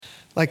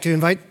I'd like to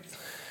invite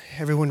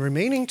everyone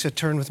remaining to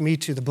turn with me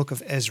to the book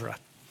of Ezra.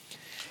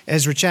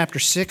 Ezra chapter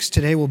 6,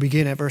 today we'll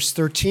begin at verse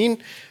 13,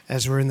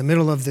 as we're in the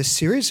middle of this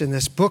series in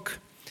this book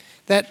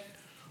that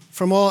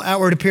from all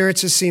outward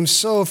appearances seems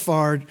so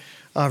far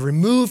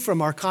removed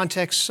from our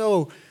context,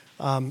 so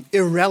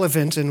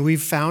irrelevant, and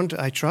we've found,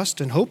 I trust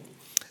and hope,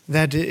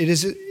 that it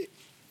is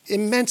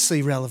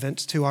immensely relevant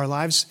to our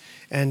lives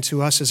and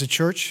to us as a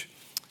church.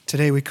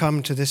 Today we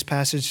come to this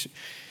passage,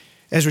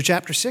 Ezra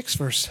chapter 6,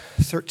 verse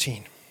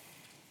 13.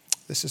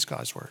 This is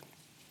God's word.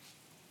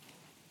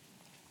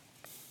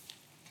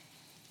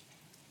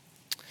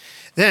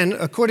 Then,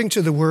 according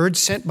to the word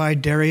sent by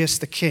Darius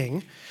the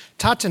king,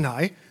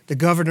 Tattenai, the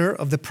governor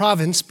of the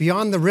province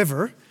beyond the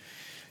river,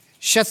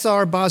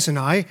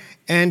 Shethar-Bozenai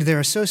and their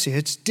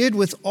associates did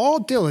with all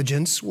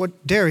diligence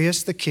what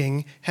Darius the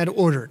king had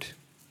ordered.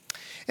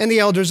 And the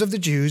elders of the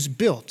Jews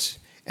built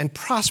and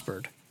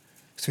prospered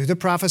through the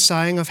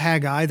prophesying of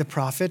Haggai the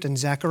prophet and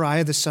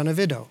Zechariah the son of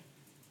Iddo.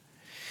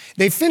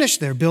 They finished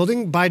their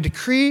building by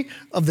decree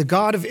of the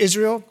God of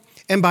Israel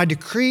and by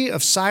decree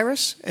of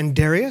Cyrus and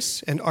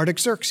Darius and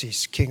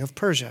Artaxerxes, king of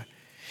Persia.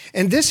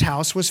 And this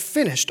house was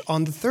finished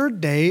on the 3rd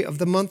day of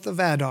the month of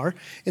Adar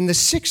in the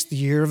 6th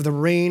year of the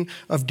reign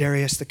of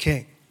Darius the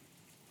king.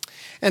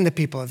 And the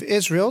people of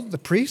Israel, the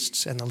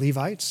priests and the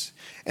Levites,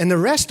 and the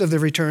rest of the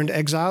returned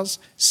exiles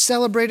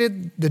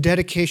celebrated the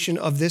dedication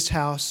of this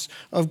house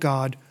of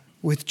God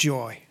with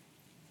joy.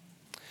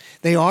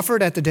 They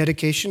offered at the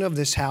dedication of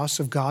this house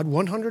of God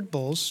 100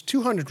 bulls,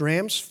 200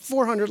 rams,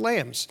 400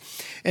 lambs,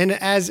 and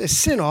as a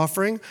sin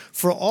offering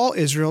for all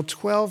Israel,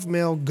 12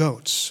 male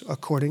goats,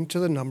 according to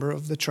the number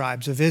of the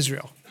tribes of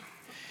Israel.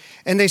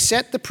 And they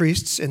set the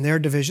priests in their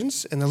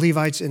divisions and the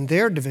Levites in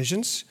their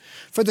divisions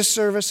for the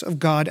service of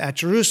God at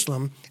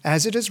Jerusalem,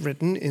 as it is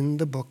written in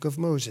the book of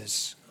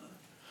Moses.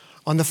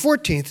 On the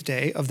 14th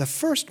day of the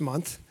 1st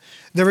month,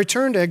 the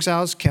returned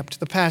exiles kept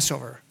the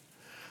Passover.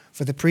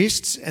 For the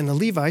priests and the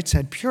Levites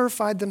had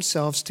purified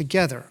themselves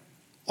together.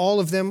 All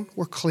of them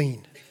were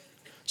clean.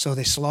 So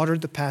they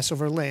slaughtered the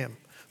Passover lamb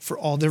for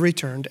all the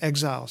returned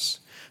exiles,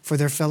 for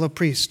their fellow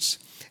priests,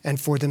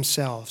 and for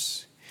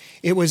themselves.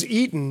 It was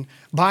eaten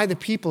by the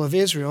people of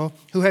Israel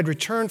who had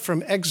returned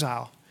from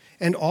exile,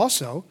 and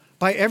also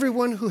by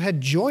everyone who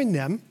had joined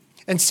them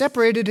and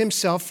separated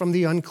himself from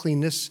the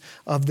uncleanness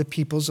of the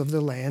peoples of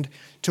the land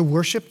to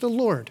worship the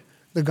Lord,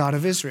 the God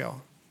of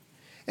Israel.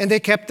 And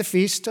they kept the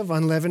feast of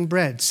unleavened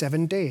bread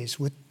 7 days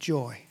with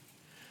joy,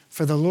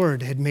 for the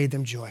Lord had made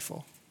them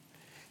joyful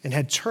and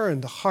had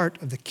turned the heart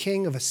of the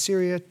king of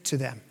Assyria to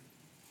them,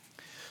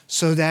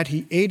 so that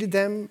he aided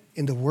them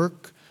in the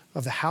work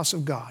of the house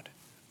of God,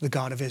 the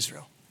God of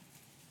Israel.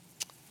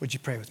 Would you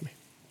pray with me?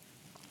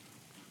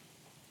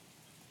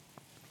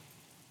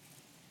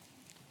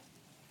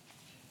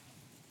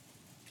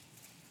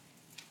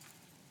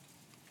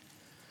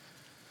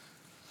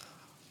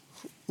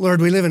 Lord,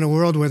 we live in a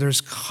world where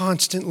there's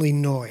constantly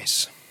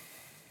noise,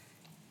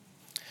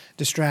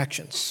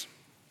 distractions,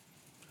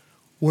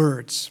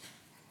 words,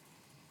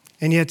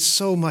 and yet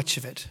so much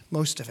of it,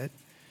 most of it,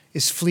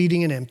 is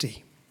fleeting and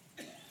empty.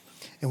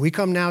 And we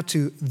come now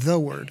to the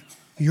word,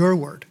 your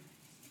word,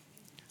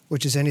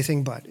 which is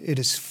anything but. It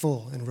is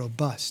full and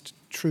robust,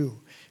 true,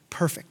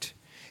 perfect.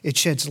 It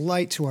sheds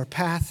light to our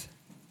path.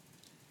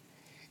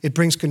 It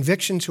brings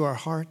conviction to our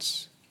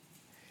hearts.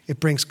 It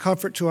brings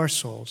comfort to our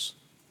souls.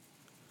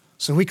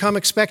 So we come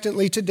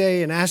expectantly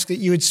today and ask that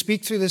you would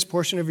speak through this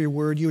portion of your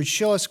word. You would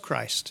show us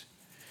Christ.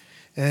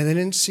 And then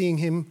in seeing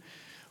him,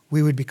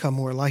 we would become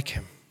more like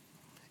him.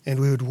 And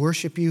we would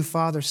worship you,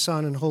 Father,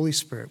 Son, and Holy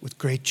Spirit with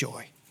great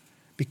joy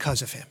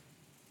because of him.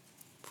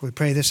 For we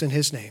pray this in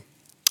his name.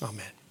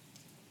 Amen.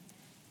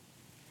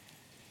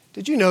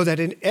 Did you know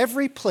that in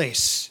every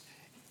place,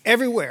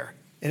 everywhere,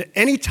 and at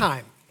any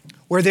time,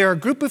 where there are a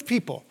group of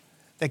people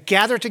that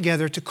gather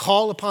together to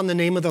call upon the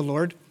name of the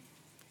Lord,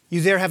 you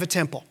there have a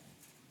temple?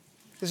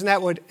 Isn't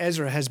that what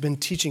Ezra has been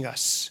teaching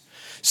us?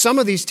 Some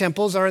of these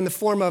temples are in the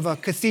form of a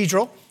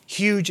cathedral,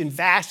 huge and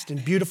vast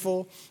and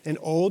beautiful and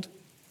old.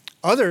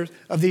 Other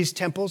of these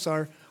temples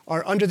are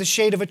under the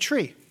shade of a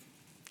tree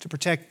to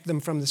protect them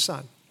from the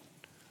sun.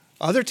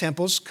 Other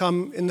temples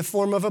come in the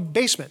form of a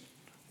basement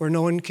where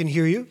no one can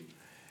hear you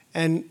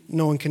and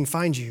no one can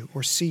find you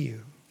or see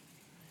you.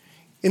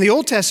 In the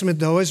Old Testament,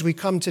 though, as we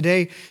come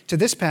today to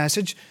this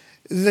passage,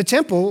 the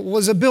temple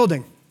was a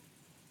building.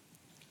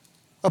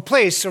 A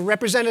place, a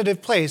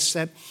representative place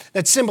that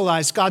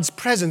symbolized God's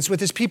presence with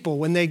his people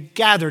when they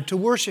gathered to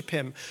worship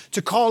him,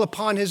 to call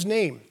upon his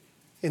name.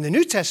 In the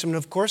New Testament,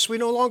 of course, we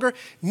no longer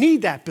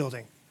need that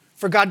building,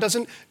 for God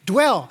doesn't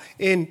dwell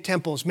in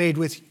temples made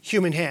with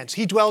human hands.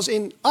 He dwells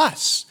in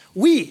us.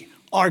 We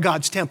are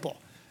God's temple,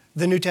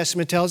 the New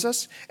Testament tells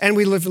us, and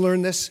we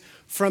learn this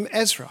from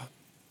Ezra.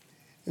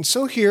 And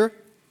so here,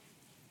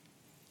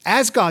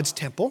 as God's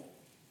temple,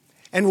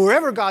 and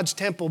wherever God's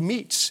temple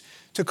meets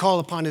to call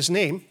upon his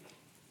name,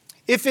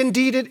 if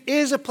indeed it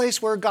is a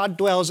place where God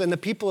dwells and the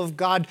people of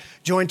God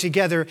join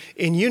together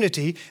in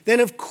unity, then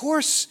of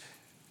course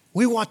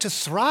we want to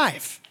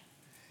thrive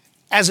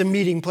as a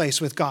meeting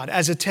place with God,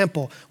 as a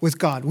temple with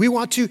God. We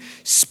want to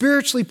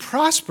spiritually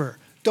prosper,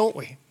 don't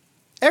we?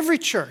 Every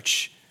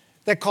church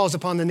that calls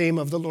upon the name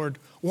of the Lord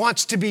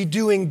wants to be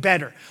doing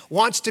better,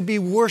 wants to be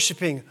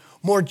worshiping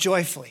more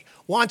joyfully,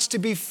 wants to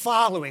be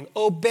following,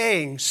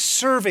 obeying,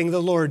 serving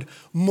the Lord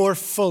more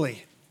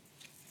fully.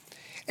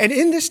 And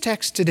in this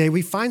text today,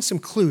 we find some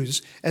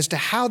clues as to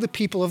how the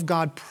people of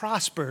God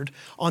prospered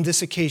on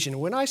this occasion.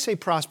 When I say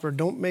prosper,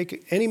 don't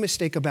make any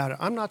mistake about it.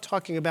 I'm not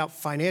talking about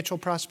financial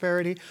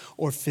prosperity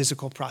or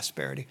physical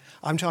prosperity.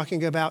 I'm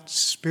talking about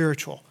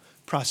spiritual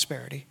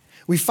prosperity.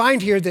 We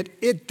find here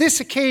that at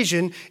this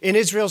occasion in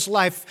Israel's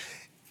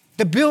life,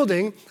 the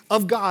building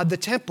of God, the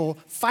temple,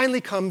 finally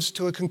comes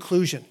to a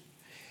conclusion.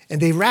 And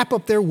they wrap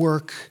up their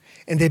work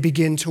and they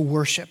begin to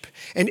worship.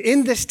 And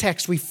in this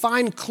text, we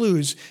find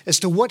clues as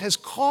to what has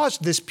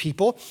caused this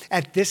people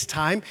at this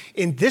time,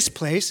 in this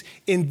place,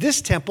 in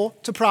this temple,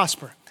 to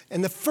prosper.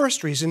 And the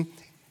first reason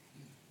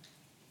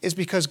is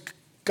because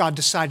God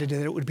decided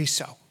that it would be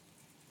so.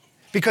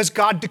 Because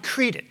God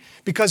decreed it.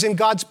 Because in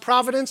God's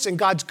providence and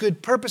God's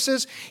good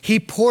purposes, he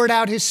poured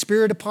out his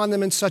Spirit upon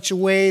them in such a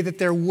way that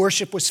their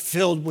worship was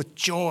filled with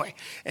joy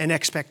and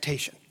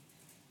expectation.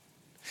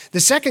 The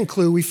second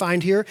clue we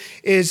find here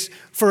is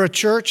for a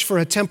church, for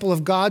a temple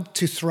of God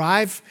to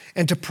thrive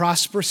and to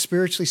prosper,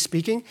 spiritually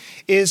speaking,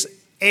 is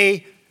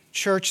a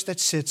church that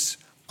sits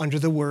under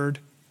the word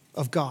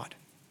of God,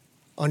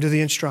 under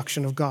the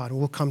instruction of God. And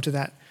we'll come to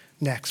that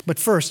next. But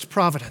first,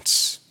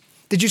 providence.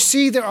 Did you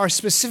see there are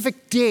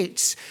specific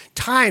dates,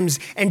 times,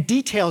 and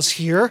details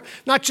here,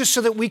 not just so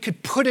that we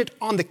could put it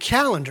on the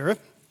calendar,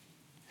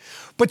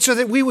 but so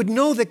that we would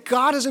know that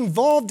God is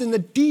involved in the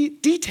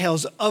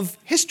details of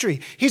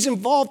history. He's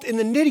involved in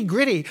the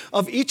nitty-gritty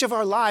of each of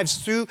our lives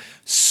through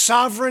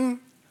sovereign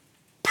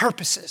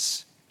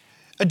purposes.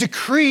 A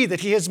decree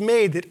that he has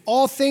made that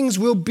all things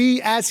will be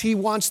as he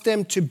wants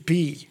them to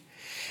be.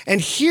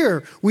 And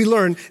here we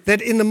learn that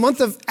in the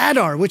month of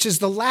Adar, which is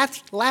the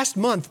last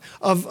month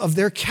of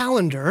their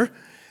calendar,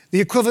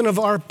 the equivalent of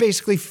our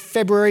basically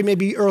February,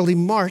 maybe early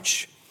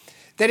March,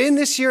 that in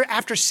this year,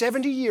 after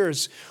 70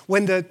 years,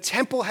 when the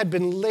temple had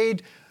been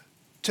laid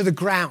to the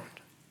ground,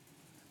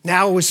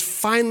 now it was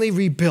finally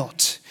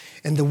rebuilt.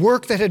 And the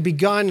work that had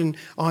begun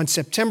on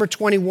September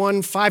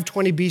 21,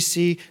 520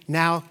 BC,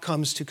 now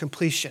comes to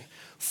completion,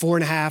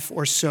 4.5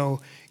 or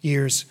so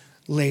years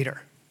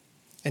later.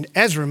 And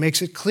Ezra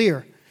makes it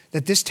clear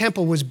that this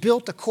temple was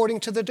built according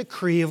to the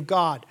decree of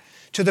God,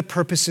 to the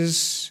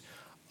purposes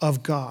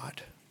of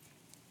God.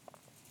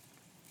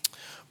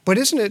 But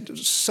isn't it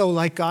so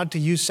like God to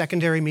use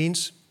secondary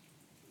means?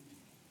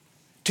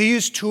 To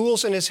use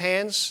tools in his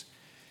hands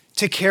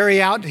to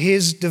carry out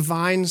his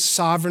divine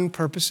sovereign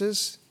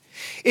purposes?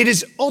 It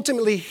is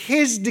ultimately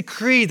his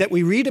decree that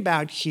we read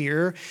about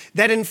here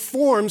that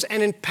informs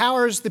and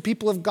empowers the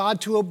people of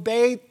God to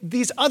obey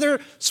these other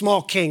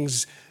small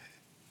kings'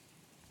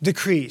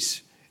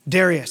 decrees,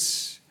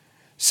 Darius,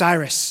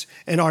 Cyrus,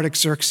 and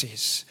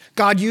Artaxerxes.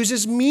 God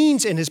uses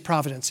means in his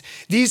providence.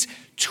 These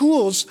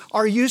tools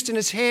are used in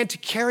his hand to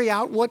carry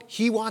out what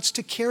he wants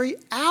to carry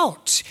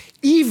out.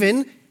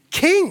 Even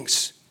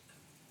kings,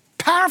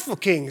 powerful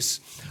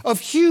kings of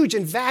huge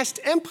and vast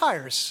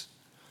empires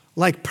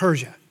like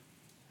Persia.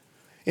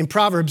 In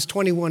Proverbs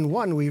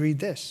 21:1, we read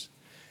this: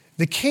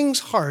 "The king's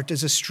heart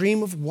is a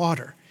stream of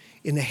water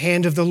in the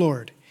hand of the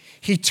Lord.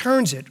 He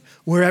turns it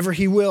wherever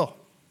he will."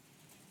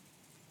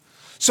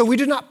 So we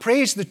do not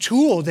praise the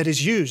tool that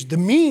is used, the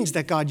means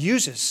that God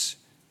uses.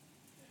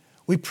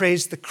 We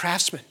praise the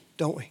craftsman,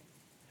 don't we?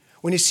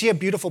 When you see a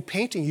beautiful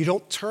painting, you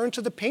don't turn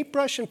to the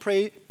paintbrush and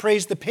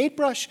praise the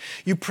paintbrush.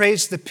 You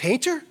praise the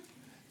painter,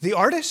 the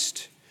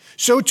artist.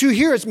 So too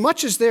here, as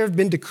much as there have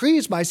been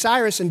decrees by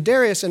Cyrus and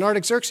Darius and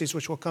Artaxerxes,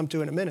 which we'll come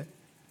to in a minute,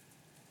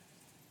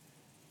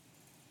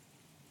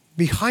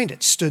 behind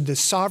it stood the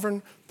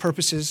sovereign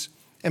purposes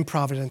and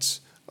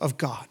providence of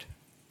God.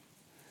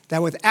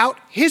 That without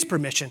his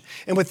permission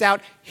and without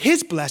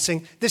his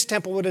blessing, this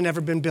temple would have never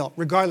been built,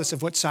 regardless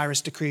of what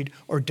Cyrus decreed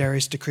or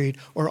Darius decreed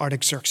or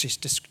Artaxerxes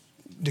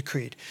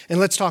decreed. And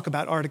let's talk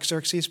about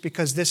Artaxerxes,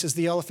 because this is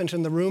the elephant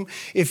in the room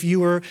if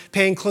you were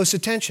paying close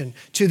attention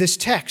to this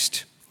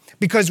text.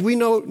 Because we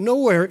know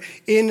nowhere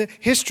in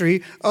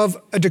history of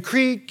a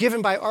decree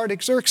given by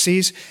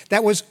Artaxerxes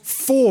that was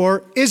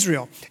for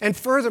Israel. And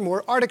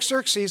furthermore,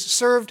 Artaxerxes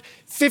served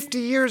 50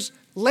 years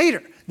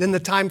later than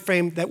the time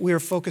frame that we are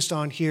focused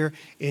on here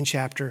in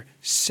chapter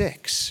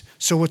 6.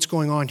 So what's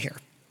going on here?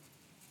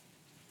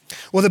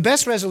 Well, the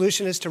best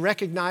resolution is to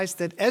recognize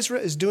that Ezra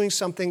is doing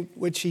something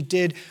which he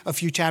did a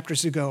few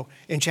chapters ago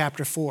in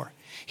chapter 4.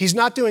 He's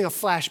not doing a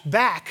flash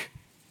back.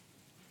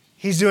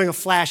 He's doing a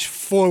flash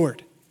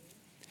forward.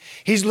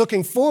 He's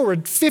looking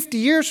forward 50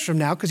 years from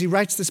now, because he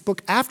writes this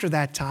book after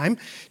that time,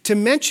 to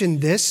mention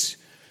this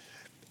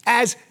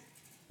as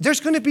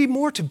there's going to be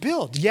more to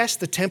build. Yes,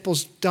 the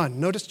temple's done.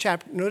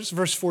 Notice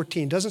verse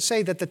 14. It doesn't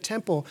say that the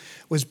temple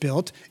was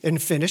built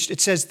and finished.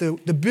 It says the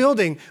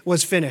building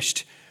was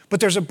finished. But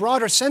there's a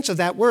broader sense of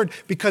that word,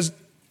 because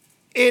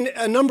in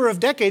a number of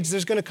decades,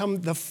 there's going to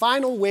come the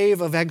final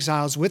wave of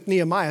exiles with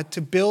Nehemiah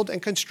to build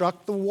and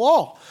construct the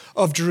wall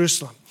of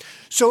Jerusalem.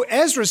 So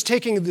Ezra's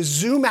taking the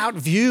zoom-out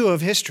view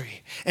of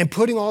history and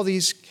putting all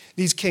these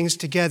kings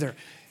together,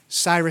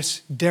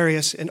 Cyrus,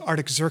 Darius, and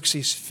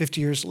Artaxerxes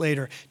 50 years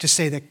later, to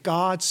say that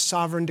God's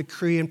sovereign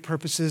decree and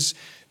purposes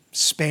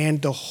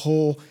spanned the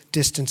whole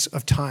distance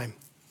of time.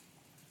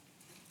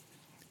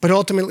 But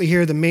ultimately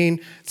here, the main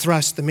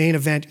thrust, the main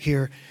event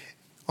here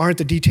aren't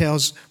the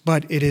details,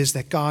 but it is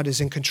that God is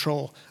in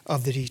control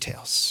of the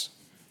details.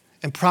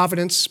 And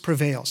providence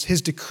prevails.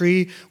 His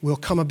decree will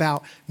come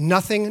about.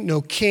 Nothing,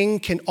 no king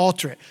can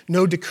alter it.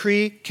 No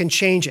decree can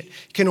change it.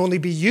 It can only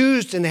be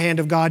used in the hand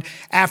of God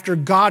after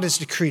God has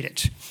decreed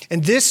it.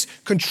 And this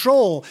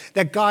control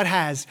that God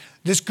has,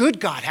 this good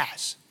God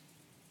has,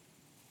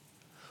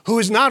 who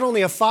is not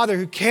only a father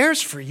who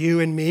cares for you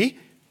and me,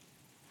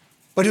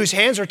 but whose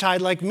hands are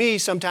tied like me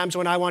sometimes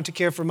when I want to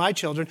care for my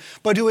children,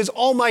 but who is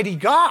Almighty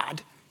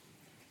God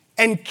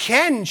and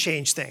can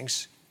change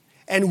things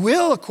and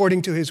will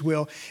according to his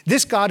will.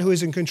 This God who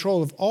is in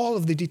control of all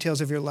of the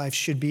details of your life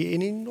should be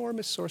an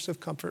enormous source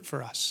of comfort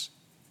for us.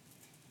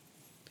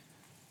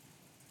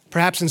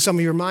 Perhaps in some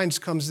of your minds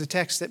comes the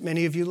text that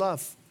many of you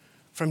love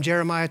from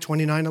Jeremiah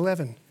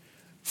 29:11.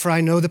 For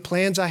I know the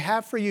plans I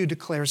have for you,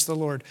 declares the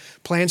Lord.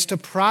 Plans to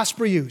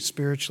prosper you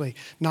spiritually,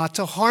 not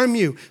to harm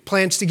you.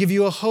 Plans to give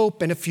you a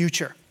hope and a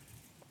future.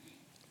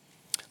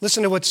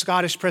 Listen to what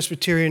Scottish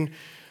Presbyterian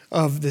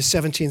of the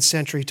 17th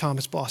century,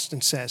 Thomas Boston,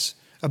 says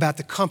about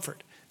the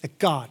comfort that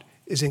God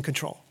is in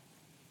control.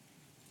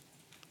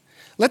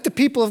 Let the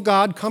people of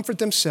God comfort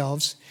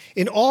themselves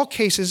in all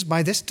cases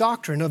by this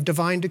doctrine of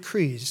divine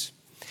decrees,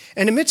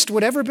 and amidst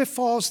whatever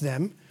befalls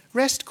them,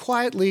 rest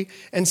quietly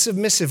and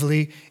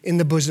submissively in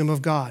the bosom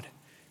of God,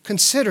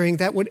 considering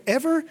that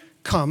whatever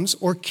comes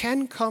or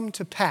can come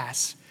to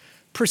pass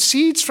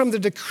proceeds from the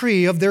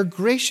decree of their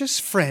gracious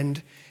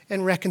friend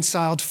and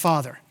reconciled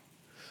Father,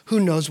 who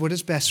knows what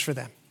is best for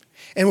them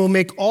and will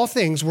make all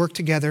things work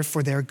together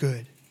for their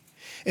good.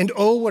 And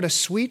oh, what a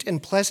sweet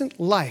and pleasant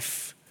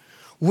life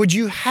would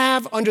you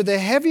have under the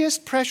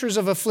heaviest pressures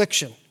of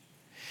affliction,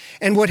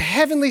 and what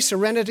heavenly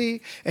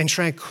serenity and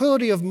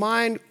tranquility of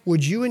mind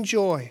would you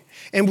enjoy?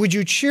 And would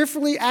you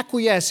cheerfully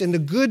acquiesce in the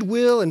good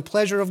will and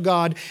pleasure of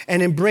God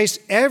and embrace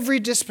every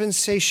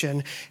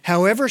dispensation,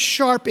 however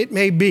sharp it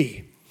may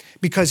be,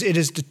 because it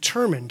is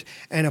determined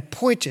and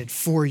appointed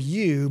for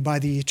you by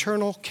the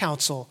eternal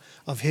counsel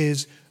of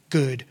his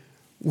good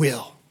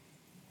will.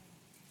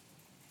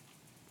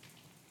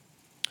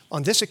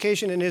 On this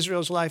occasion in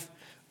Israel's life,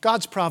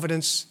 God's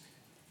providence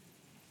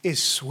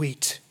is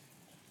sweet.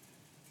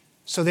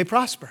 So they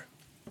prosper.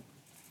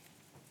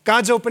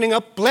 God's opening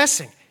up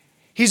blessing.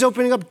 He's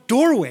opening up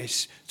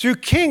doorways through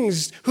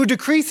kings who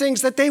decree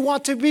things that they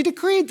want to be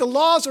decreed. The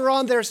laws are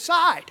on their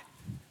side.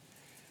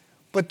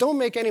 But don't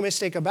make any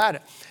mistake about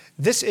it.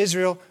 This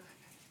Israel,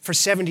 for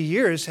 70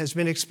 years, has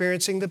been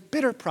experiencing the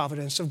bitter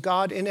providence of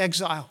God in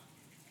exile,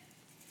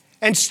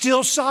 and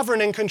still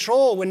sovereign and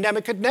control when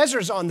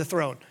Nebuchadnezzar's on the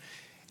throne,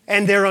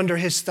 and they're under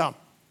his thumb,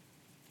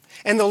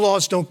 and the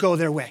laws don't go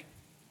their way.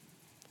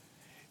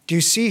 Do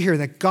you see here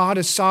that God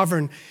is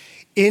sovereign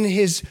in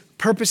his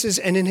purposes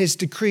and in his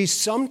decrees,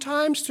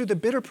 sometimes through the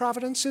bitter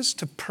providences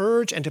to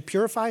purge and to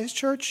purify his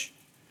church,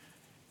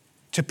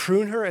 to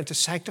prune her and to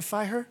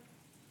sanctify her?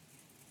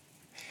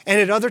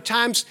 And at other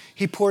times,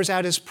 he pours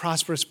out his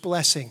prosperous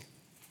blessing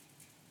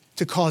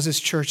to cause his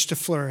church to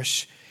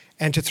flourish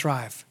and to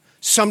thrive.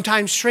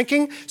 Sometimes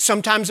shrinking,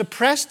 sometimes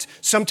oppressed,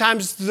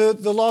 sometimes the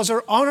laws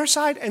are on our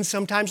side, and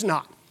sometimes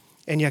not.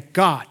 And yet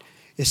God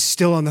is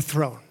still on the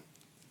throne.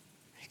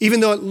 Even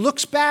though it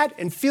looks bad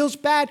and feels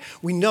bad,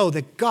 we know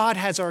that God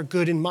has our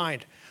good in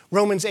mind.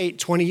 Romans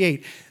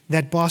 8:28,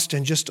 that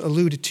Boston just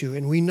alluded to.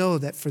 And we know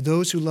that for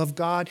those who love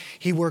God,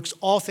 he works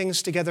all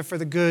things together for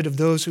the good of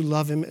those who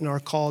love him and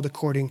are called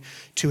according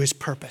to his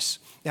purpose.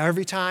 Now,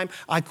 every time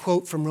I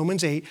quote from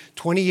Romans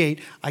 8:28,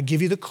 I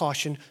give you the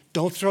caution,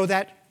 don't throw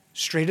that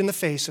straight in the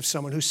face of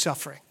someone who's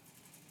suffering.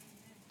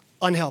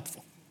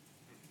 Unhelpful.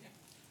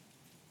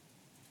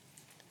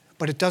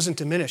 But it doesn't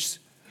diminish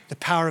the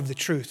power of the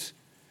truth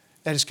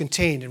that is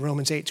contained in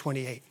Romans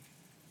 8:28.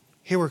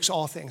 He works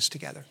all things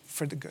together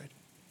for the good,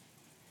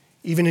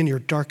 even in your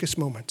darkest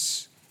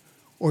moments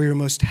or your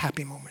most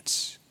happy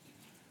moments.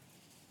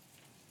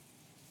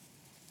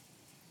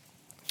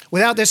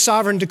 Without this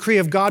sovereign decree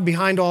of God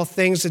behind all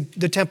things,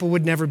 the temple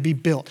would never be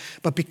built.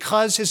 But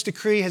because his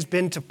decree has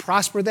been to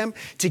prosper them,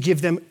 to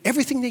give them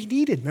everything they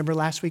needed. Remember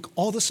last week,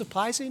 all the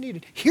supplies they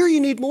needed. Here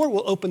you need more,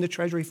 we'll open the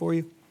treasury for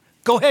you.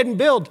 Go ahead and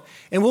build,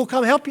 and we'll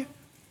come help you.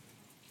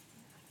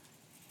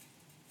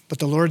 But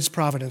the Lord's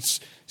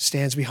providence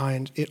stands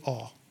behind it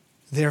all.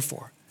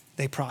 Therefore,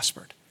 they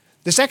prospered.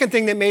 The second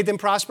thing that made them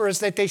prosper is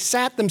that they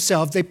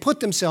put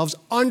themselves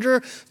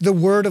under the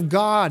word of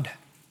God.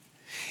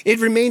 It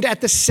remained at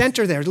the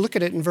center there. Look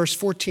at it in verse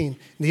 14.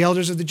 The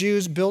elders of the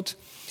Jews built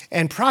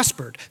and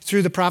prospered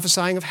through the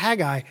prophesying of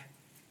Haggai,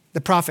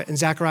 the prophet, and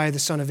Zechariah, the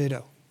son of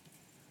Iddo.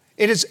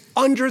 It is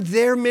under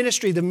their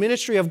ministry, the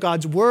ministry of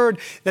God's word,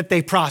 that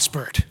they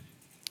prospered.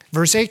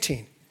 Verse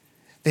 18,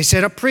 they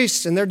set up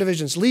priests in their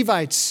divisions,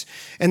 Levites,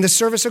 and the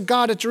service of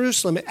God at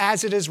Jerusalem,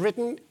 as it is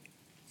written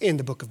in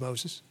the book of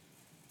Moses.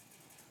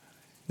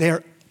 They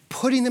are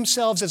putting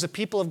themselves as a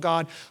people of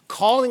God,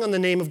 calling on the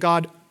name of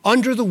God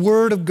under the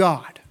word of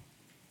God.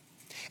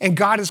 And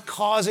God is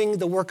causing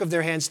the work of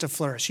their hands to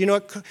flourish. You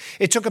know,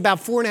 it took about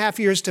 4.5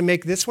 years to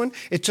make this one.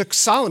 It took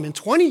Solomon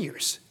 20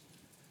 years.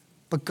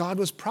 But God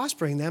was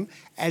prospering them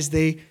as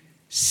they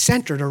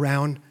centered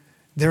around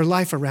their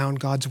life around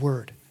God's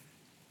word.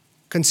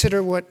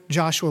 Consider what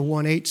Joshua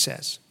 1:8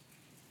 says.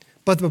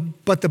 But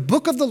the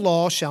book of the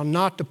law shall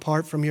not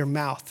depart from your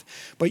mouth,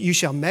 but you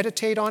shall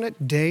meditate on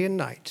it day and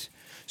night.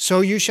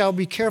 So you shall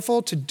be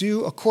careful to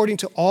do according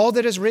to all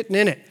that is written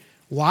in it.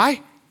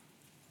 Why?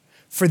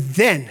 For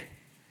then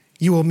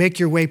you will make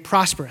your way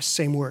prosperous,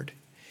 same word,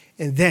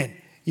 and then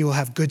you will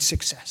have good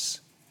success.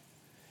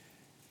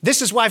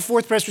 This is why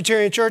Fourth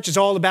Presbyterian Church is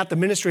all about the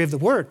ministry of the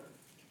word.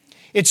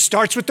 It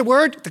starts with the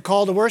word, the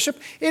call to worship.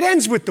 It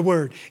ends with the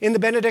word in the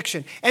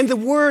benediction. And the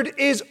word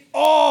is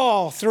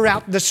all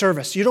throughout the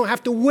service. You don't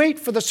have to wait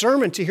for the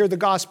sermon to hear the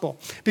gospel,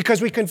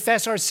 because we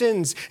confess our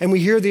sins and we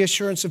hear the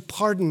assurance of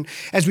pardon.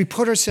 As we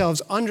put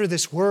ourselves under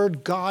this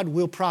word, God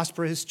will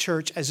prosper his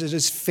church as it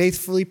is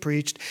faithfully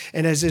preached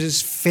and as it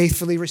is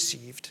faithfully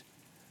received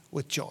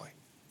with joy.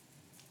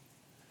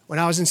 When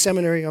I was in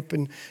seminary up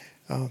in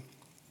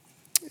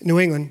New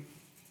England,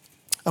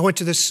 I went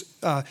to this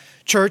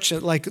church,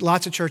 like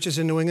lots of churches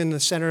in New England, in the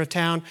center of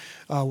town,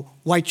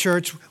 white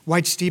church,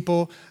 white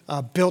steeple,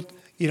 built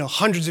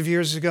hundreds of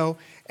years ago.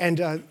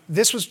 And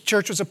this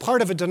church was a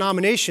part of a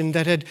denomination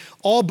that had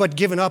all but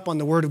given up on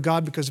the word of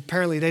God because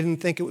apparently they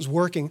didn't think it was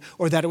working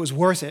or that it was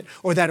worth it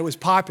or that it was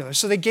popular.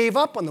 So they gave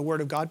up on the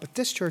word of God, but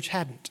this church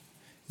hadn't.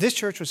 This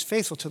church was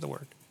faithful to the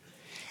word.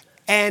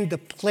 And the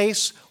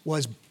place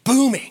was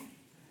booming.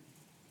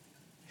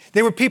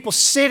 There were people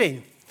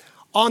sitting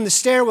on the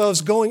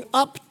stairwells going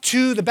up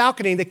to the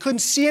balcony. They couldn't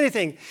see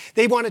anything.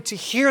 They wanted to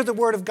hear the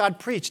word of God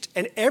preached.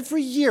 And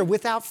every year,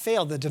 without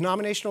fail, the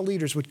denominational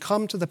leaders would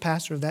come to the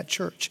pastor of that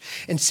church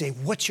and say,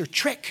 "What's your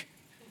trick?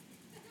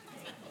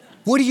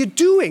 What are you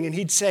doing?" And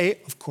he'd say,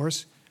 "Of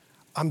course,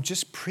 I'm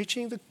just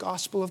preaching the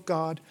gospel of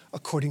God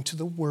according to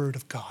the word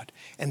of God."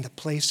 And the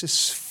place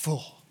is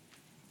full.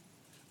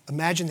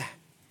 Imagine that.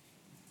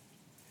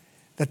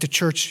 That the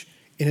church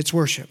in its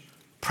worship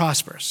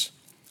prospers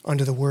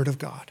under the word of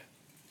God.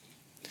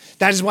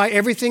 That is why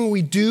everything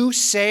we do,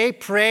 say,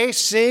 pray,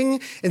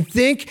 sing, and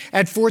think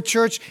at Fourth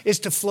Church is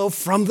to flow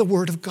from the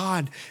word of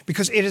God,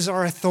 because it is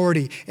our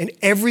authority, and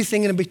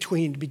everything in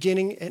between,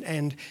 beginning and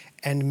end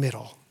and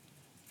middle.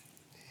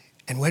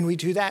 And when we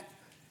do that,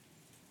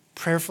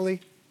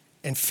 prayerfully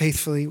and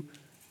faithfully,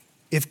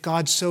 if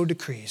God so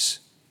decrees,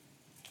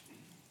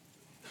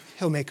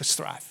 he'll make us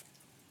thrive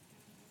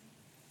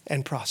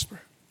and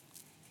prosper.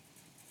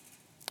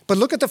 But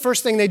look at the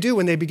first thing they do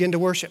when they begin to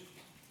worship.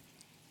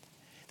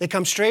 They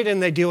come straight in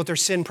and they deal with their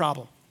sin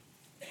problem.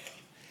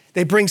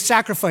 They bring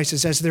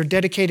sacrifices as they're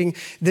dedicating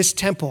this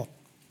temple.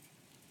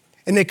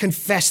 And they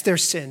confess their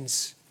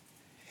sins.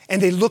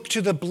 And they look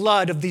to the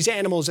blood of these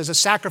animals as a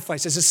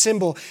sacrifice, as a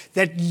symbol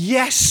that,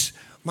 yes,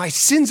 my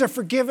sins are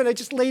forgiven. I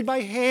just laid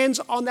my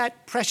hands on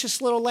that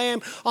precious little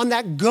lamb, on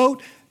that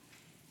goat,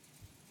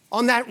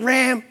 on that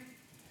ram.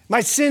 My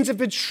sins have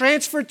been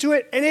transferred to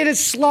it, and it is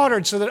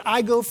slaughtered so that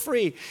I go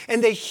free.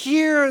 And they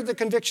hear the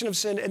conviction of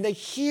sin, and they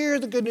hear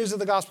the good news of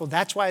the gospel.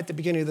 That's why at the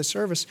beginning of the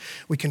service,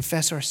 we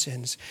confess our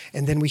sins,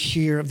 and then we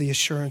hear of the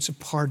assurance of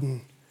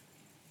pardon.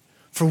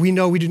 For we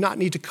know we do not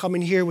need to come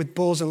in here with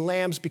bulls and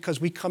lambs, because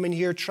we come in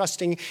here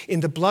trusting in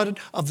the blood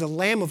of the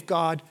Lamb of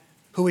God,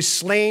 who is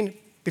slain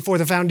before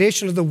the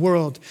foundation of the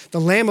world,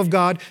 the Lamb of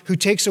God who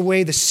takes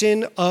away the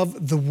sin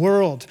of the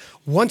world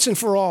once and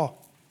for all.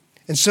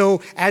 And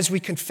so as we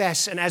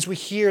confess and as we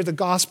hear the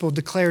gospel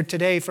declared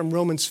today from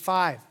Romans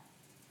 5,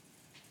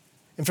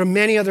 and from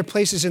many other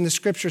places in the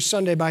scripture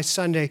Sunday by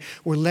Sunday,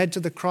 we're led to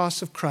the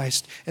cross of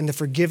Christ and the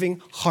forgiving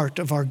heart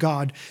of our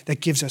God that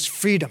gives us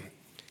freedom,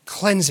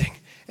 cleansing,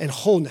 and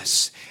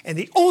wholeness. And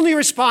the only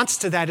response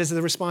to that is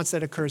the response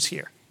that occurs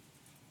here: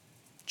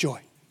 joy.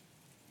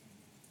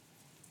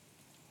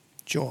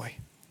 Joy.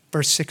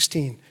 Verse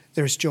 16,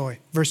 there's joy.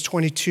 Verse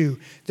 22,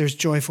 there's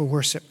joyful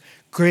worship.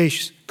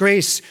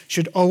 Grace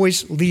should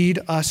always lead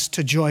us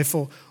to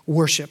joyful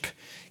worship.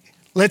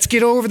 Let's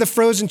get over the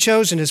frozen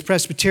chosen as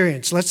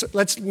Presbyterians.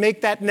 Let's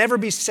make that never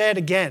be said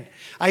again.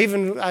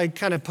 I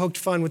kind of poked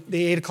fun with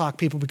the 8 o'clock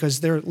people because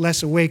they're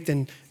less awake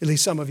than at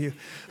least some of you.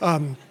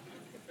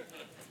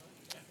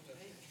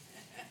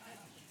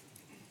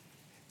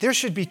 There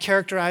should be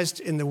characterized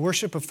in the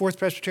worship of Fourth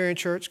Presbyterian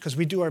Church, because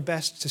we do our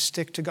best to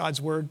stick to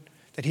God's word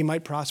that he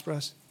might prosper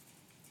us.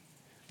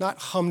 Not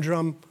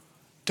humdrum,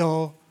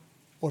 dull,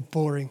 or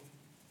boring.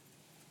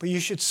 But you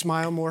should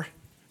smile more.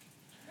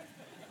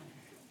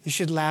 You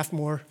should laugh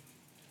more.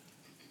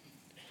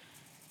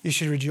 You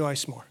should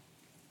rejoice more.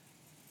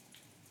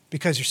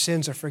 Because your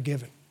sins are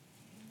forgiven.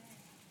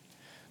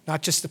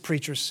 Not just the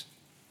preachers.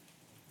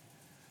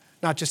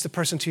 Not just the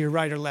person to your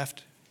right or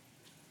left,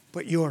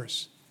 but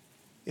yours,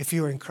 if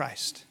you are in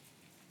Christ.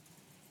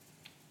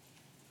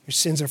 Your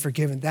sins are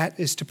forgiven. That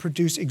is to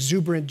produce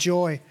exuberant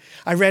joy.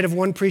 I read of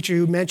one preacher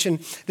who mentioned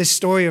this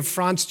story of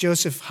Franz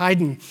Joseph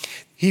Haydn.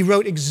 He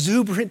wrote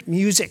exuberant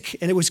music,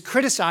 and it was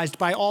criticized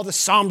by all the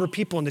somber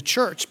people in the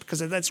church because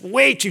that's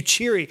way too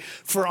cheery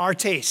for our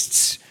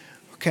tastes,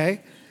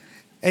 okay?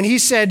 And he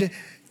said,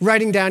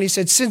 writing down, he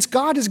said, since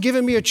God has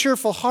given me a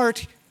cheerful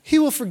heart, he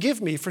will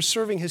forgive me for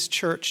serving his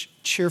church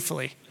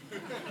cheerfully,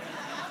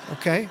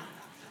 okay?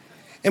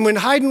 And when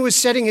Haydn was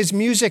setting his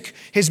music,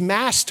 his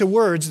mass to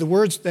words, the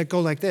words that go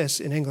like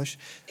this in English,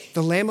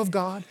 the Lamb of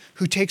God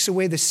who takes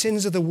away the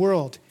sins of the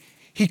world,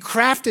 he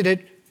crafted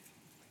it,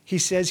 he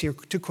says here,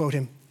 to quote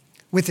him,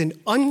 with an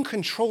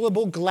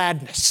uncontrollable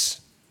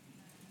gladness.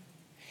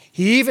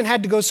 He even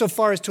had to go so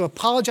far as to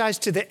apologize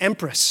to the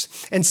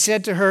empress and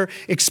said to her,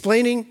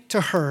 explaining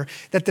to her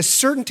that the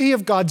certainty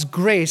of God's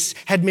grace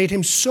had made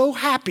him so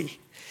happy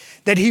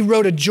that he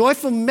wrote a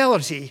joyful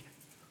melody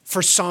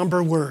for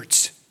somber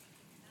words.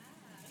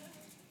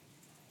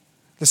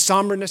 The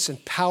somberness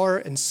and power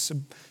and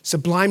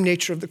sublime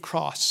nature of the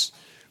cross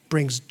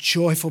brings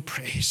joyful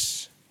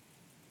praise.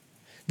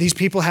 These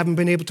people haven't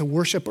been able to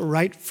worship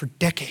aright for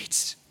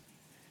decades.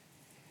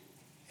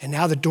 And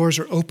now the doors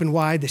are open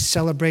wide. They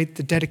celebrate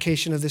the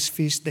dedication of this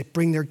feast. They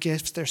bring their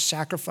gifts, their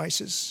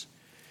sacrifices.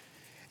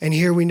 And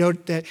here we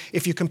note that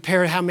if you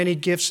compare how many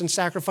gifts and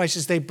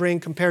sacrifices they bring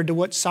compared to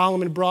what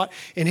Solomon brought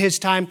in his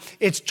time,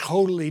 it's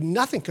totally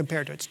nothing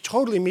compared to it. It's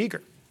totally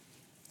meager.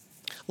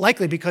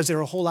 Likely because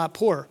they're a whole lot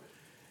poorer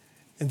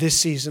in this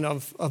season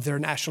of their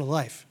national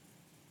life.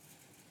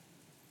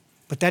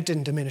 But that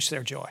didn't diminish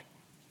their joy.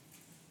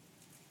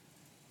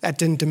 That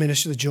didn't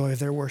diminish the joy of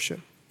their worship.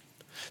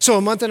 So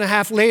a month and a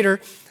half later,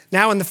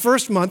 now in the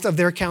first month of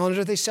their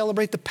calendar, they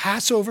celebrate the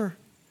Passover.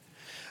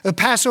 The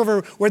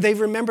Passover where they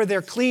remember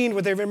they're clean,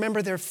 where they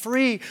remember they're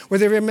free, where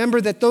they remember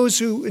that those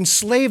who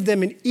enslaved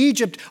them in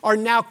Egypt are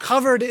now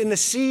covered in the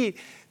sea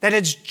that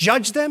has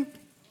judged them.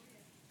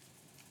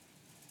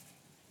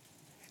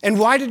 And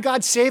why did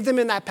God save them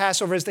in that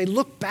Passover? As they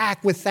look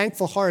back with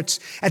thankful hearts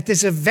at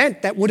this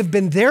event that would have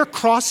been their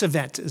cross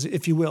event,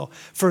 if you will,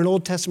 for an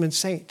Old Testament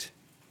saint.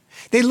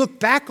 They look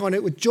back on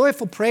it with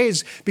joyful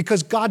praise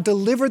because God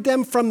delivered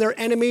them from their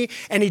enemy,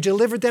 and he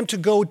delivered them to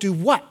go do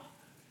what?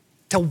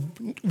 To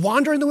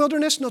wander in the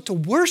wilderness? No, to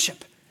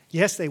worship.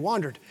 Yes, they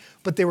wandered,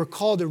 but they were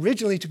called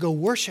originally to go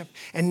worship.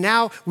 And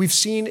now we've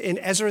seen in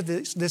Ezra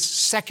this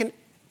second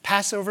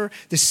Passover,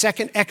 the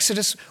second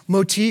Exodus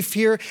motif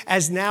here,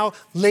 as now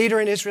later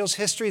in Israel's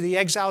history, the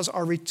exiles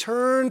are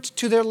returned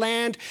to their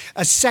land.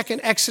 A second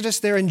Exodus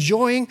they're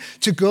enjoying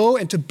to go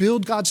and to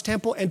build God's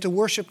temple and to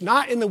worship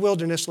not in the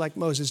wilderness like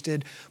Moses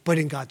did, but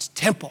in God's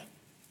temple.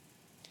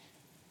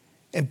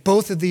 And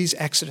both of these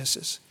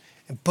Exoduses,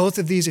 and both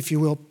of these, if you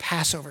will,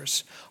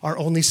 Passovers, are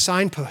only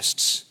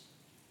signposts,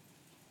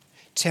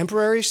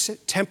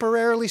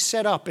 temporarily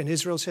set up in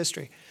Israel's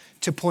history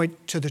to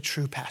point to the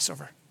true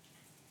Passover.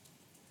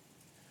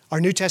 Our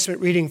New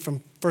Testament reading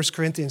from 1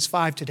 Corinthians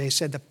 5 today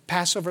said the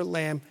Passover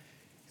lamb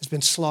has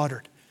been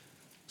slaughtered.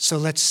 So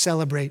let's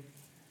celebrate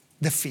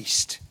the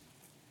feast.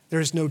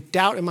 There is no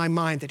doubt in my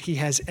mind that he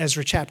has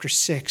Ezra chapter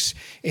 6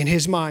 in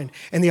his mind.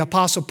 And the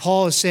Apostle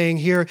Paul is saying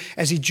here,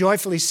 as he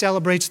joyfully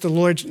celebrates the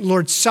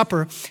Lord's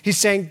Supper, he's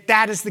saying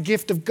that is the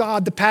gift of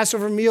God, the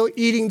Passover meal,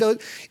 eating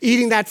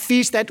that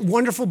feast, that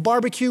wonderful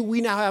barbecue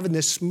we now have in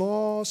this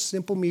small,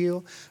 simple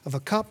meal of a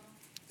cup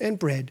and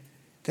bread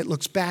that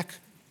looks back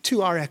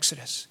to our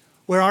Exodus,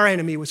 where our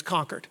enemy was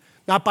conquered,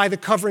 not by the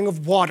covering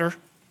of water,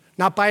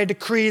 not by a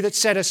decree that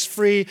set us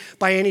free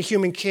by any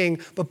human king,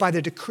 but by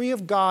the decree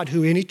of God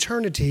who in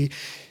eternity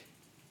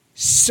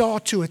saw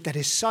to it that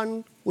his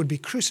son would be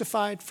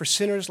crucified for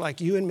sinners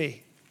like you and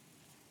me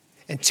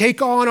and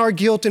take on our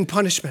guilt and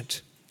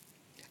punishment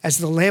as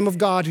the Lamb of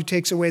God who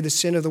takes away the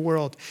sin of the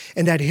world,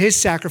 and that his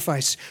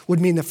sacrifice would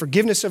mean the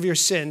forgiveness of your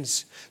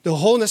sins, the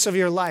wholeness of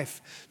your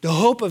life, the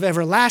hope of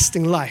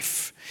everlasting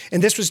life.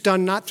 And this was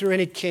done not through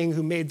any king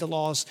who made the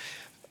laws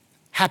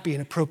happy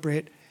and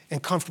appropriate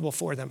and comfortable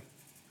for them,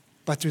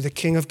 but through the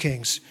King of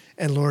Kings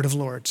and Lord of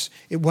Lords.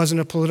 It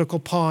wasn't a political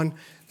pawn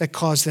that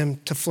caused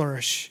them to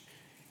flourish.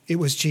 It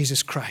was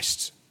Jesus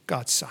Christ,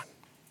 God's Son.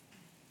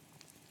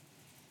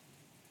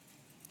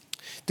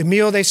 The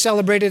meal they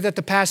celebrated at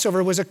the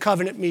Passover was a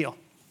covenant meal.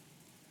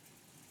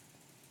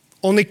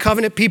 Only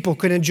covenant people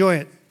could enjoy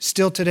it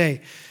still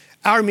today.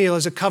 Our meal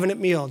is a covenant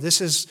meal.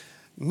 This is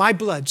my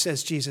blood,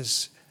 says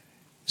Jesus.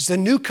 It's the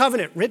new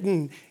covenant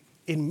written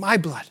in my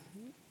blood.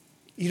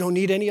 You don't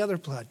need any other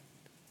blood.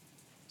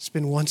 It's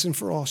been once and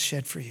for all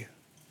shed for you.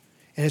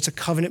 And it's a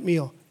covenant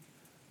meal.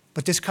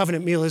 But this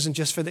covenant meal isn't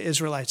just for the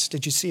Israelites.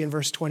 Did you see in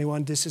verse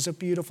 21, this is a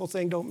beautiful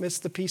thing, don't miss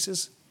the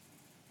pieces.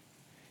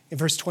 In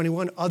verse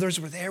 21,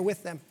 others were there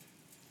with them.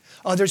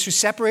 Others who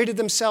separated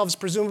themselves,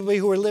 presumably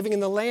who were living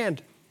in the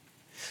land.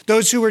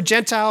 Those who were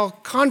Gentile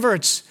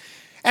converts,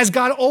 as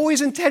God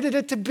always intended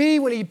it to be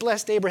when he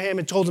blessed Abraham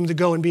and told him to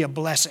go and be a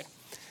blessing.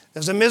 It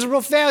was a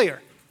miserable failure.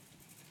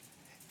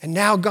 And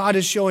now God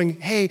is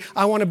showing, hey,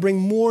 I want to bring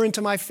more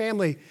into my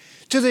family.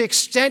 To the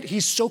extent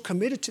he's so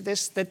committed to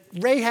this that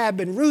Rahab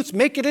and Ruth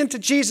make it into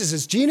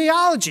Jesus'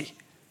 genealogy.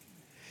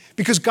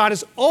 Because God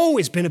has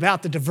always been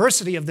about the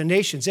diversity of the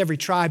nations, every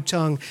tribe,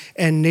 tongue,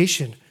 and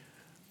nation.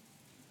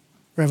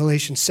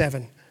 Revelation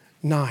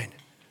 7:9.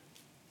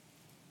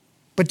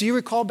 But do you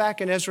recall back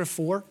in Ezra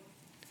 4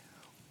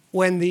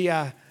 when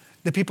the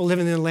people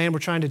living in the land were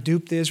trying to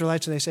dupe the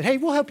Israelites and they said, hey,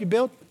 we'll help you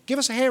build. Give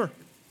us a hammer.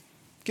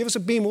 Give us a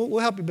beam. We'll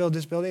help you build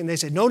this building. And they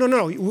said, no.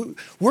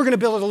 We're going to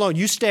build it alone.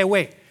 You stay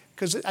away.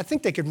 Because I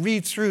think they could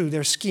read through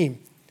their scheme.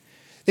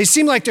 They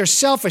seem like they're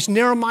selfish,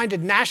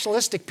 narrow-minded,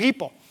 nationalistic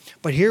people.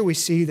 But here we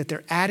see that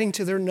they're adding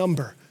to their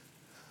number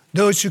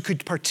those who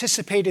could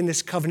participate in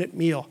this covenant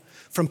meal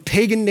from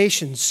pagan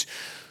nations.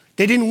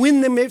 They didn't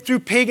win them through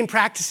pagan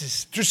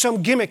practices, through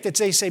some gimmick that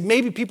they say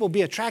maybe people will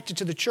be attracted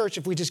to the church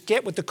if we just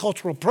get with the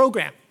cultural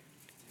program.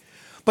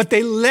 But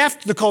they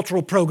left the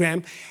cultural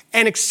program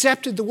and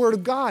accepted the word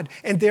of God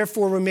and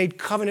therefore were made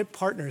covenant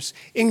partners,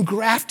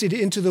 engrafted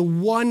into the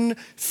one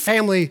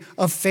family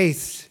of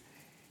faith.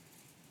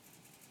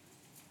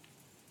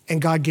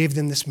 And God gave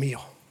them this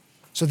meal.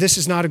 So this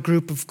is not a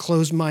group of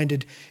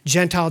closed-minded,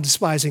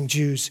 Gentile-despising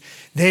Jews.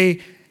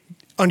 They,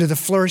 under the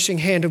flourishing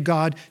hand of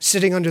God,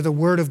 sitting under the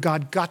word of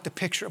God, got the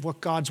picture of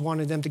what God's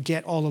wanted them to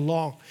get all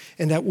along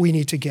and that we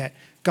need to get.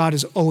 God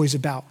is always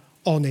about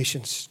all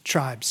nations,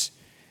 tribes,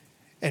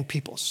 and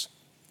peoples.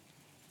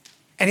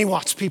 And he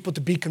wants people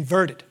to be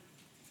converted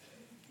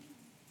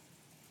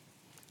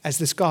as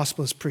this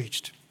gospel is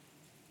preached.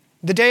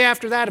 The day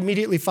after that,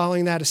 immediately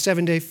following that, a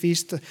 7-day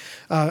feast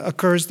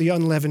occurs, the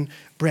unleavened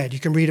bread. You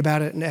can read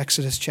about it in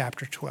Exodus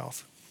chapter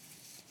 12.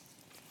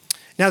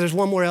 Now there's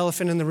one more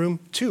elephant in the room,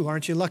 too.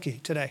 Aren't you lucky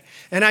today?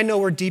 And I know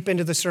we're deep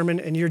into the sermon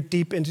and you're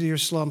deep into your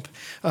slump,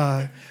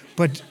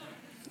 but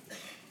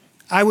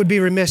I would be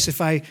remiss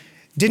if I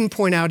didn't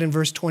point out in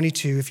verse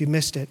 22, if you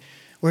missed it,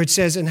 where it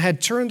says, and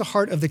had turned the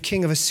heart of the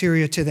king of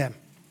Assyria to them.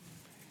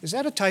 Is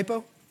that a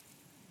typo?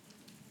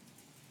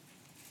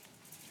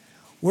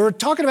 We're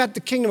talking about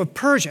the kingdom of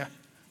Persia,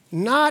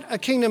 not a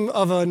kingdom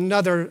of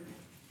another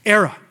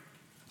era,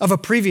 of a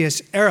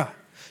previous era.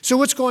 So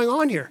what's going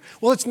on here?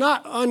 Well, it's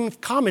not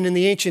uncommon in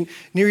the ancient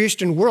Near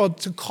Eastern world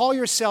to call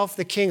yourself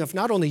the king of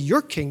not only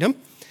your kingdom,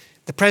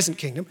 the present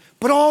kingdom,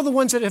 but all the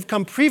ones that have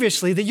come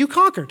previously that you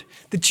conquered,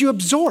 that you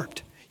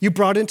absorbed, you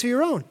brought into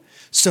your own.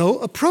 So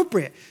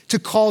appropriate to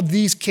call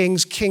these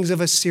kings kings of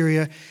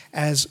Assyria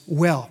as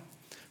well.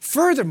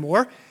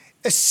 Furthermore,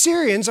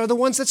 Assyrians are the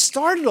ones that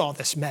started all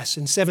this mess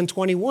in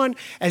 721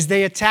 as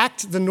they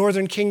attacked the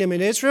northern kingdom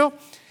in Israel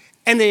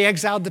and they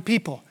exiled the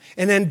people.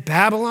 And then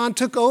Babylon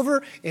took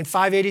over in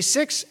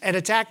 586 and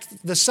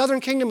attacked the southern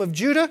kingdom of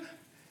Judah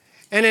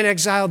and then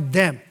exiled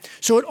them.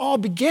 So it all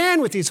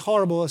began with these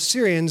horrible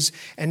Assyrians,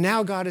 and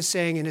now God is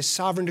saying in his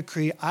sovereign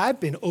decree, I've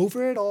been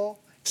over it all.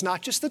 It's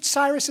not just that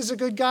Cyrus is a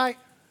good guy.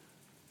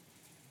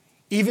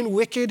 Even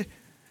wicked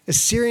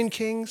Assyrian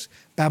kings,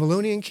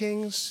 Babylonian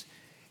kings,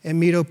 and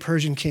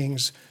Medo-Persian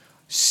kings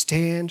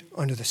stand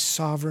under the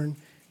sovereign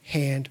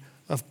hand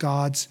of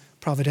God's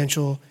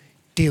providential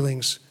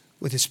dealings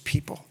with his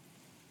people.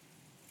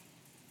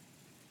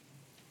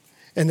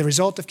 And the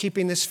result of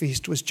keeping this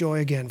feast was joy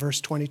again,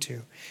 verse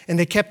 22. And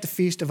they kept the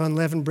feast of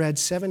unleavened bread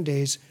 7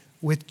 days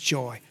with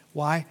joy.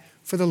 Why?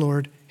 For the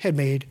Lord had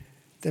made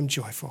them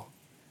joyful.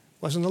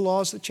 It wasn't the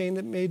laws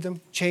that made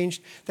them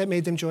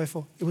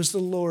joyful. It was the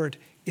Lord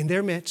in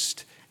their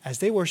midst as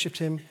they worshiped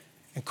him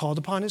and called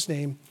upon his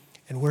name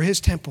and were his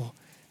temple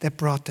that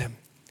brought them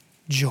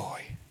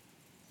joy.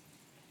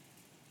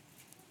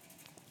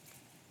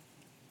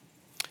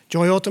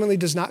 Joy ultimately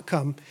does not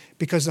come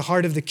because the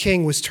heart of the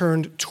king was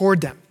turned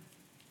toward them.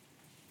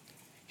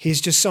 He's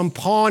just some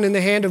pawn in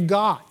the hand of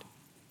God,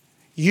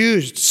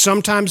 used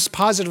sometimes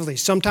positively,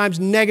 sometimes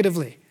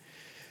negatively.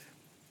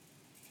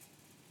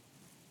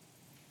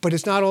 But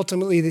it's not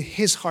ultimately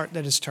his heart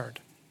that is turned,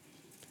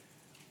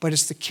 but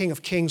it's the King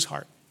of Kings'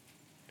 heart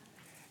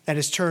that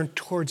is turned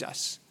towards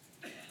us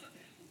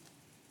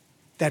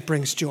that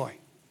brings joy.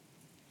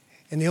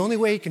 And the only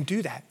way he can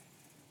do that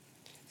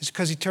is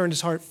because he turned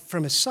his heart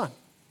from his son,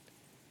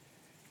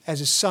 as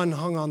his son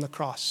hung on the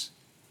cross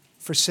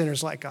for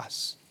sinners like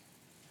us,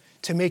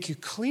 to make you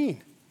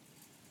clean,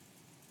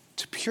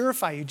 to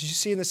purify you. Did you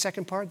see in the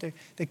second part,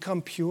 they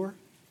come pure?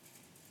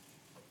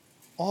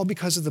 All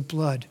because of the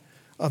blood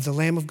of the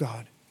Lamb of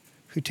God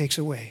who takes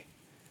away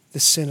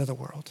the sin of the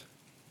world.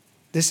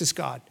 This is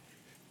God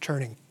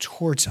turning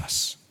towards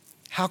us.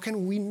 How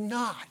can we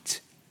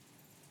not,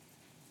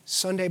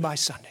 Sunday by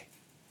Sunday,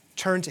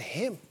 turn to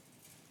him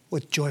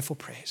with joyful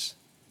praise?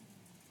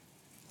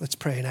 Let's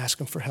pray and ask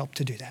him for help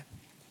to do that.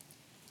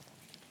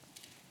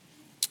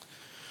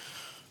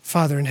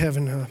 Father in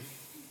heaven,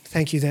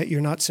 thank you that you're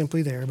not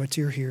simply there, but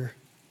you're here.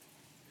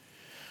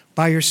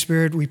 By your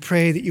Spirit, we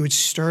pray that you would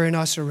stir in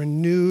us a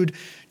renewed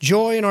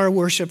Joy in our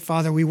worship,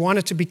 Father, we want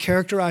it to be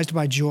characterized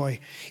by joy.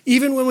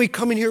 Even when we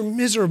come in here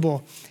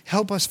miserable,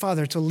 help us,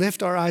 Father, to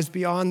lift our eyes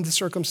beyond the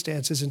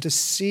circumstances and to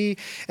see,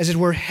 as it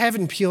were,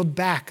 heaven peeled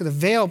back, the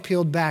veil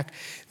peeled back,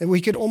 that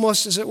we could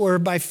almost, as it were,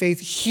 by faith,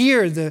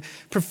 hear the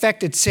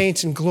perfected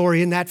saints in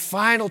glory in that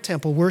final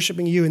temple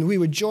worshiping you, and we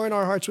would join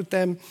our hearts with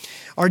them.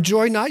 Our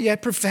joy not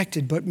yet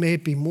perfected, but may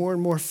it be more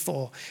and more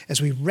full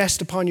as we rest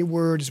upon your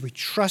word, as we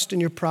trust in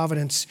your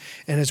providence,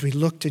 and as we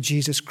look to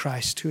Jesus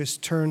Christ, who has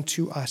turned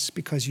to us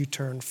because you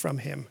turned from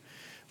him.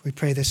 We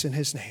pray this in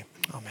his name.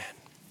 Amen.